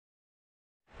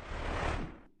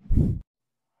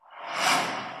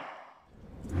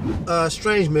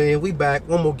Strange Man, we back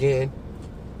one more again.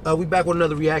 We back with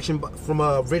another reaction from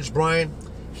Rich Brian.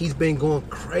 He's been going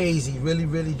crazy,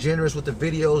 really generous with the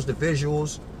videos, the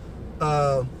visuals.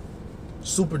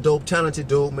 Super dope, talented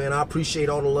dude, man. I appreciate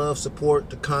all the love, support,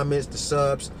 the comments, the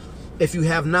subs. If you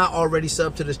have not already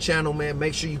subbed to this channel, man,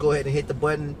 make sure you go ahead and hit the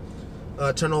button.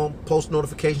 Turn on post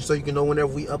notifications so you can know whenever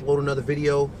we upload another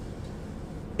video.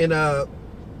 And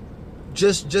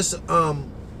just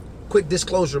quick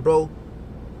disclosure, bro.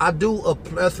 I do a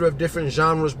plethora of different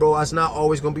genres, bro. It's not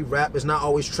always gonna be rap. It's not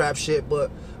always trap shit,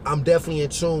 but I'm definitely in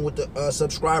tune with the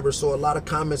subscribers. So a lot of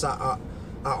comments, I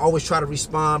always try to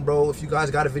respond, bro. If you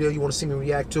guys got a video you want to see me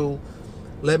react to,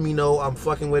 let me know. I'm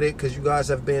fucking with it because you guys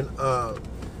have been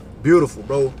beautiful,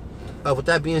 bro. With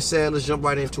that being said, let's jump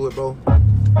right into it, bro.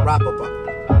 Rapapapa.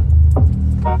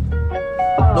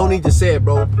 No need to say it,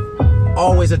 bro.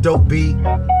 Always a dope beat.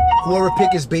 Whoever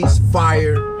pick his beats,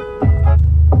 fire.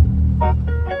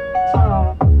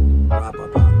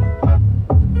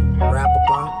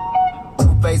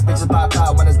 Two-face bitches pop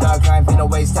out when it's dark. I ain't finna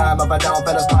waste time. If I don't,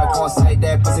 better start gon' say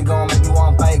that pussy gon' make you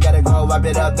want fight. Gotta go wipe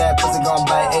it up, that pussy gon'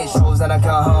 bite. 8 shows and I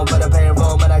come home for the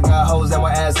payroll. Man, I got hoes and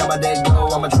my ass on my day go.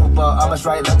 I'm a trooper, I'm a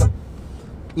straight like a...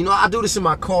 You know, I do this in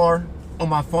my car, on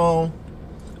my phone.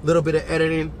 Little bit of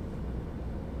editing.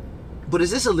 But is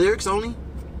this a lyrics only?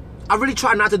 I really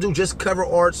try not to do just cover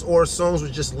arts or songs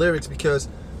with just lyrics because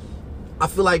I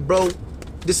feel like, bro,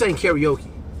 this ain't karaoke.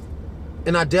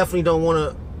 And I definitely don't want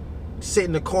to sit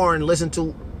in the car and listen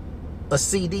to a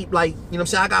CD. Like, you know what I'm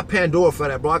saying? I got Pandora for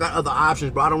that, bro. I got other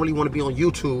options, bro. I don't really want to be on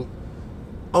YouTube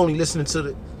only listening to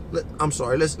the... I'm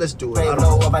sorry, let's do it. I don't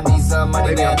know. I need some money,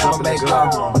 maybe I'm jumping the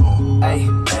gun. Hey,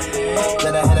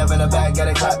 let her hit up in the back, got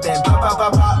it clapped in. Pop,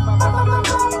 pop, pop, pop.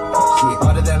 She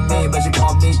older than me, but she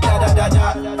call me da da da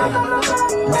da.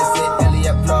 Missy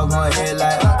Elliott plug on here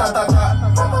like ta ta ta.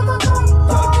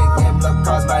 Your dick game look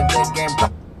cause my dick game.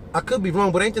 I could be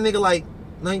wrong, but ain't the nigga like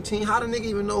 19? How the nigga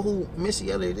even know who Missy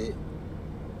Elliott is?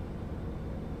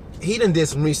 He done did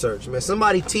some research, man.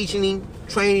 Somebody teaching him,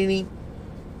 training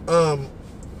him.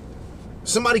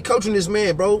 Somebody coaching this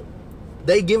man, bro.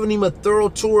 They giving him a thorough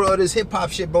tour of this hip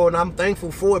hop shit, bro, and I'm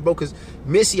thankful for it, bro. Cause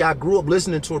Missy, I grew up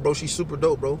listening to her, bro. She's super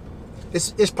dope, bro.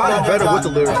 It's probably better with the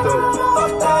lyrics,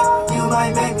 though. You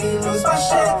might make me lose my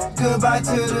shit. Goodbye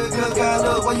to the good guy.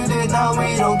 Look what you did. Now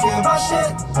we don't care about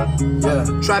shit.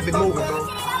 Yeah, traffic moving, bro.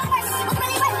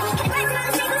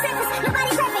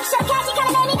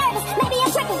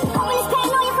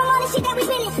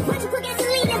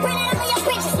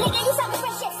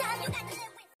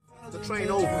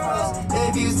 Train over.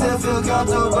 If you still feel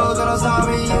comfortable, then I'm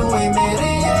sorry you ain't made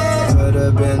it yet. Could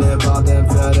have been involved and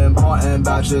felt important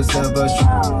about yourself, but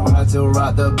you had to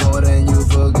rock the boat and you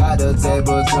forgot the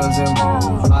table turns and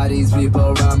move. Why these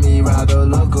people around me rather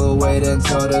look away than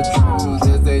tell the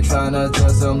truth? If they tryna tell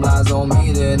some lies on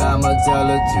me, then I'ma tell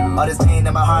it too. All this pain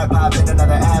in my heart, popping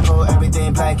another apple.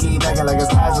 Everything plain, keep acting like it's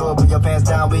casual. Put your pants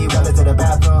down, we run into the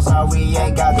bathroom. Sorry, we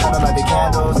ain't got time to light the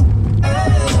candles.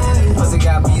 Pussy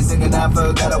got me singing, I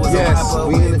forgot I was a rapper.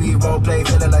 We role play,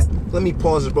 feeling like... Let me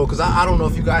pause it, bro, because I don't know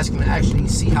if you guys can actually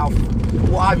see how...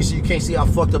 Well, obviously you can't see how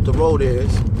fucked up the road is,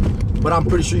 but I'm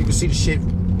pretty sure you can see the shit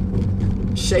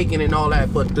shaking and all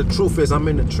that. But the truth is, I'm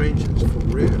in the trenches, for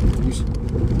real.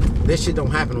 This shit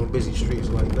don't happen on busy streets.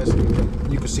 Like,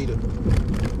 you can see the...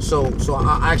 So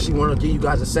I actually want to give you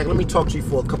guys a second. Let me talk to you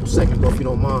for a couple seconds, bro, if you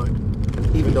don't mind.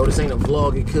 Even though this ain't a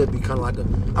vlog, it could be kind of like a...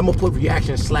 I'm gonna put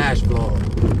reaction / vlog.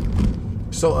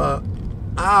 So,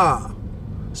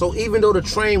 so even though the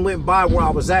train went by where I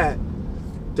was at,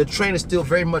 the train is still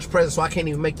very much present, so I can't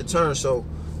even make the turn. So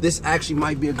this actually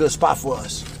might be a good spot for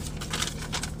us.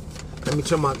 Let me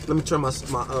turn my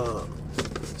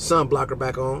sun blocker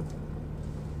back on.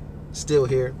 Still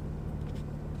here.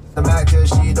 The back, cause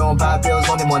she don't buy pills,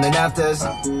 only morning afters.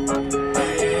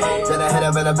 Then I head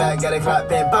up in the back, got it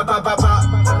clapped in. Pop, pop, pop, pop.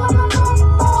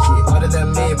 She older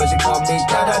than me, but she call me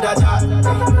da da da da.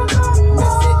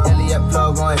 Missy Elliott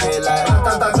plug on here like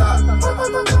ta ta ta.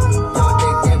 Your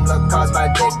dick game look cause my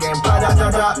dick game da da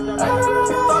da da.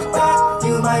 Fuck that,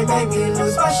 you might make me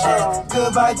lose my shit.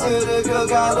 Goodbye to the good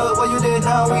guy, look what you did.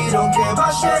 Now we don't care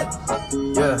about shit.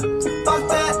 Yeah. Fuck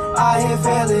that, I ain't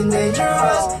feeling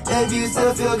dangerous. If you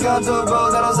still feel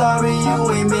comfortable, then I'm sorry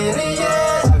you ain't made it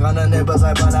yet. Suck on the nipples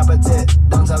like Bon Appetit.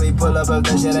 Don't tell me pull up if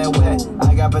that shit ain't wet.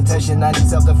 I got protection, I need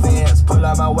self-defense. Pull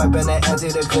out my weapon and empty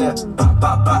the clip. Pop,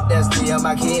 pop, pop, that's me and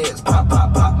my kids. Pop,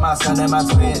 pop, pop, my son and my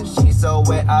twin. She's so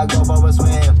wet, I go for a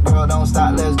swim. Girl, don't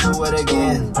stop, let's do it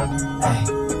again. Hey,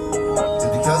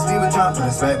 just because we were drunk, don't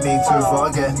expect me to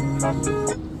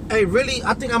forget. Hey, really?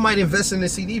 I think I might invest in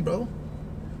this CD, bro.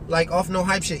 Like, off no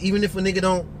hype shit. Even if a nigga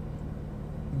don't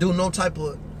do no type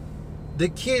of... The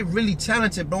kid really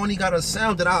talented, bro, and he got a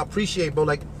sound that I appreciate, bro.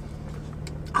 Like,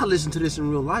 I listen to this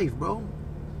in real life, bro.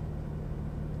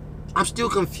 I'm still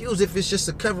confused if it's just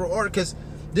a cover art, because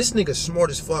this nigga's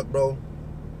smart as fuck, bro.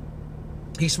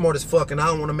 He's smart as fuck, and I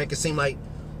don't want to make it seem like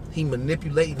he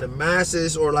manipulating the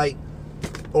masses, or like,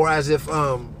 or as if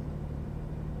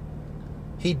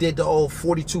he did the old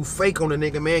 42 fake on the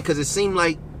nigga, man, because it seemed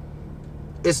like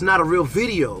it's not a real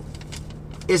video.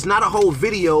 It's not a whole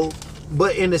video,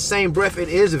 but in the same breath, it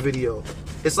is a video.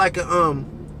 It's like a,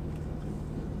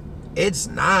 it's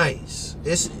nice.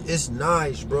 It's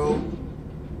nice, bro.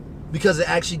 Because it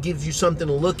actually gives you something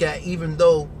to look at, even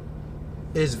though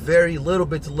it's very little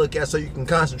bit to look at, so you can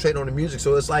concentrate on the music.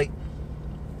 So it's like,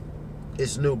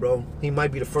 it's new, bro. He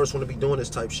might be the first one to be doing this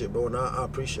type shit, bro, and I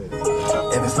appreciate it.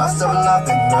 If it's lost or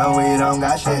nothing, no, we don't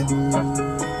got shit.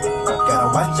 Got a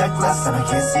white checklist and I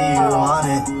can't see you on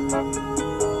it.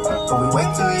 But we way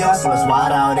too young, so it's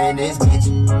wide out in this bitch.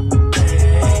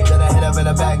 Then I hit up in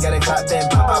the back, got it clapped in,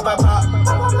 pop, pop, pop, pop.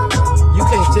 You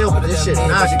can't tell, but this shit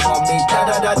nice. Missy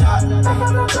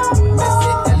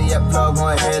Elliott plug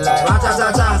on head like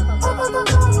Ra-ta-ta-ta.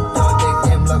 Your dick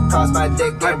game look cross my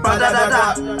dick like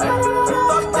bra-da-da-da.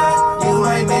 Fuck that, you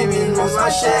ain't made me lose my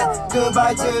shit.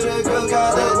 Goodbye to the good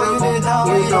guy that when you didn't know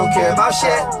we don't care about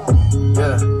shit.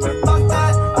 Yeah. Fuck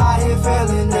that, I hear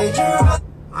feeling dangerous.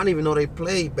 I didn't even know they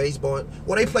played baseball.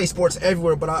 Well, they play sports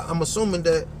everywhere, but I'm assuming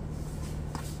that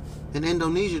in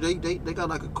Indonesia, they got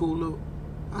like a cool little...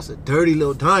 That's a dirty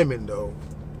little diamond, though.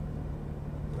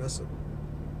 That's a...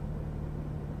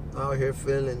 Out here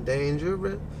feeling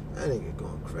dangerous. That nigga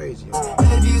going crazy.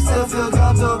 If you still feel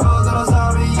comfortable, then I'm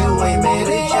sorry you ain't made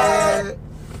it yet.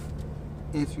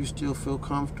 If you still feel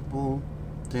comfortable,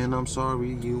 then I'm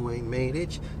sorry you ain't made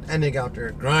it. That nigga out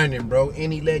there grinding, bro.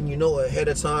 And he letting you know ahead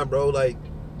of time, bro. Like,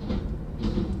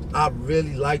 I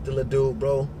really like the little dude,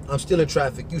 bro. I'm still in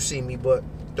traffic. You see me, but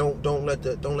don't let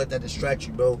that distract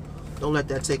you, bro. Don't let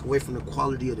that take away from the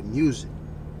quality of the music,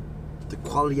 the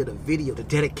quality of the video, the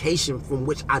dedication from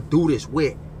which I do this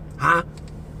with, huh?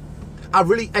 I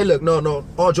really, hey, look, no,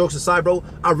 all jokes aside, bro,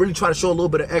 I really try to show a little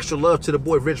bit of extra love to the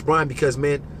boy Rich Brian, because,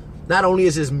 man, not only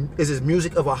is his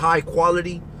music of a high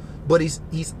quality, but he's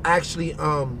actually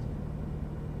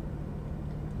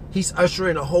he's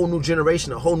ushering a whole new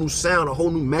generation, a whole new sound, a whole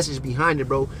new message behind it,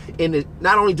 bro. And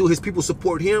not only do his people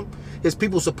support him, his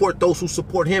people support those who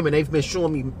support him, and they've been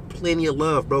showing me plenty of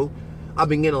love, bro. I've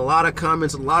been getting a lot of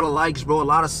comments, a lot of likes, bro, a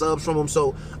lot of subs from him.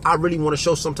 So I really want to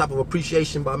show some type of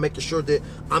appreciation by making sure that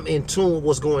I'm in tune with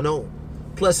what's going on.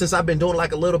 Plus, since I've been doing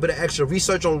like a little bit of extra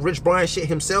research on Rich Brian shit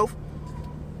himself,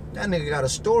 that nigga got a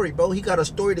story, bro. He got a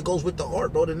story that goes with the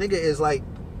art, bro. The nigga is like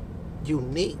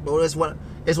unique, bro. It's what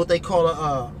they call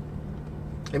a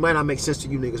it might not make sense to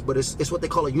you niggas, but it's what they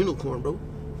call a unicorn, bro.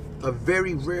 A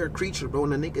very rare creature, bro.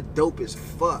 And the nigga dope as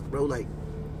fuck, bro. Like,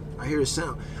 I hear his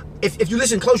sound. If you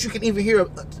listen close, you can even hear a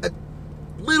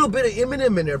little bit of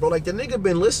Eminem in there, bro. Like, the nigga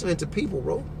been listening to people,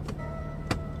 bro.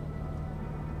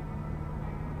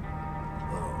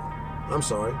 Oh, I'm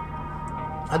sorry.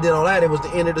 I did all that. It was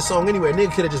the end of the song anyway.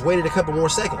 Nigga could have just waited a couple more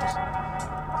seconds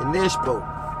and then spoke.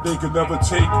 They could never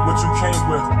take what you came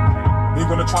with. They're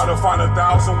gonna try to find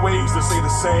 1,000 ways to say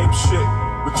the same shit,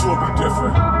 but you'll be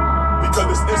different.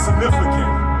 Because it's insignificant,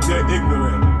 they're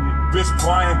ignorant. Rich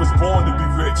Brian was born to be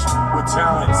rich, with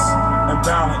talents and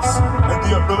balance, and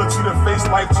the ability to face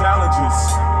life challenges.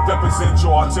 Represent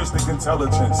your artistic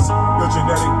intelligence, your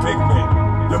genetic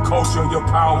pigment, your culture, your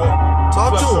power.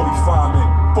 Talk plus to your him.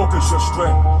 refinement, focus your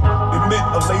strength. Emit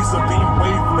a laser beam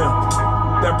wavelength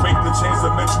that break the chains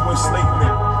of mental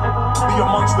enslavement. Be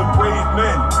amongst the brave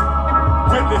men.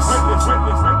 Witness.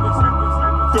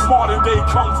 The modern day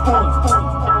kung fu.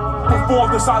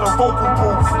 Perform inside a vocal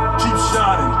booth. Keep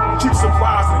shining, keep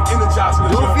surprising, energizing the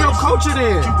Don't feel generation. cultured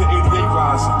in. Keep the 88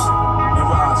 rising, and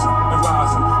rising, and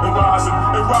rising, and rising,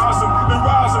 and rising, and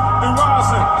rising, and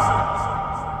rising.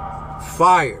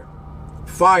 Fire.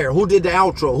 Fire. Who did the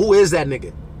outro? Who is that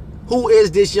nigga? Who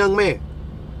is this young man?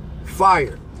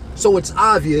 Fire. So it's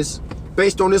obvious,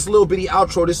 based on this little bitty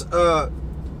outro, this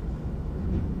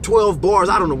 12 bars,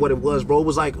 I don't know what it was, bro. It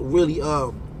was like really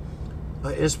an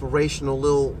inspirational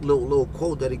little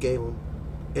quote that he gave him.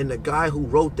 And the guy who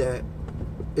wrote that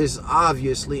is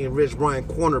obviously in Rich Brian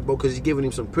corner, bro, because he's giving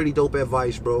him some pretty dope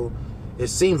advice, bro. It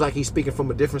seems like he's speaking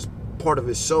from a different part of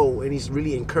his soul, and he's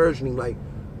really encouraging him, like,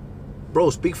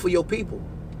 bro, speak for your people.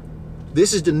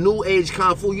 This is the new age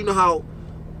Kung Fu. You know how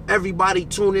everybody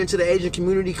tuned into the Asian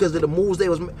community because of the moves they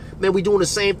was, man, we doing the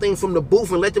same thing from the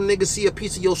booth, and let them niggas see a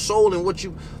piece of your soul and what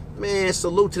you, man,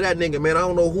 salute to that nigga, man. I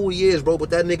don't know who he is, bro, but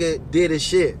that nigga did his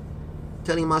shit.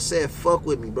 Telling him I said, fuck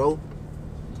with me, bro.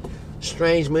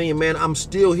 Strange Million, man. I'm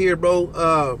still here,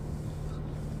 bro.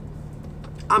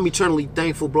 I'm eternally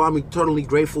thankful, bro. I'm eternally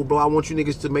grateful, bro. I want you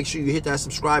niggas to make sure you hit that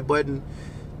subscribe button.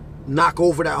 Knock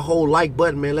over that whole like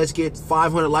button, man. Let's get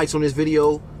 500 likes on this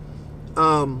video.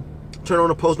 Turn on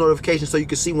the post notifications so you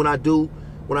can see when I do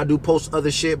post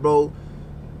other shit, bro.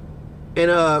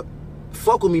 And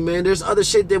fuck with me, man. There's other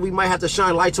shit that we might have to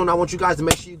shine lights on. I want you guys to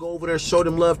make sure you go over there and show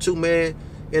them love too, man.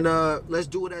 And let's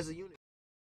do it as a unit.